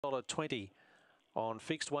$20 on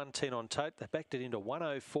fixed, 110 on tote. They backed it into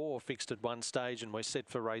 104 fixed at one stage, and we're set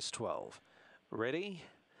for race 12. Ready?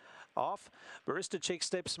 Off. Barista Chick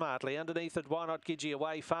steps smartly. Underneath it, Why Not Gidgee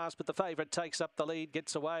away fast, but the favourite takes up the lead,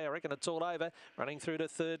 gets away. I reckon it's all over. Running through to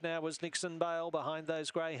third now was Nixon Bale. Behind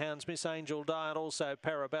those greyhounds, Miss Angel Dial, also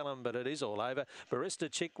Parabellum, but it is all over. Barista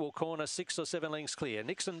Chick will corner 6 or 7 lengths clear.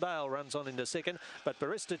 Nixon Bale runs on into second, but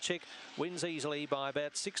Barista Chick wins easily by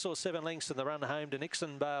about 6 or 7 lengths in the run home to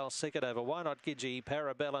Nixon Bale second over Why Not Gidgee,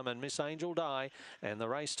 Parabellum and Miss Angel Die, and the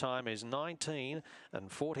race time is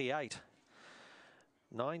 19:48.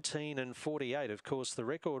 19:48. Of course, the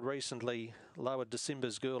record recently lowered to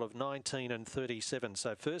Simba's Girl of 19:37.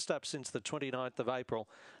 So first up since the 29th of April,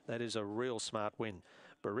 that is a real smart win.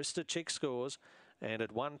 Barista Chick scores, and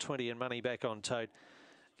at 120 and money back on tote,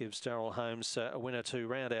 gives Darrell Holmes a winner to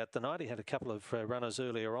round out the night. He had a couple of runners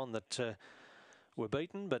earlier on that were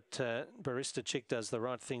beaten, but Barista Chick does the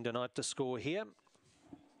right thing tonight to score here.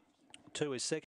 2 is second.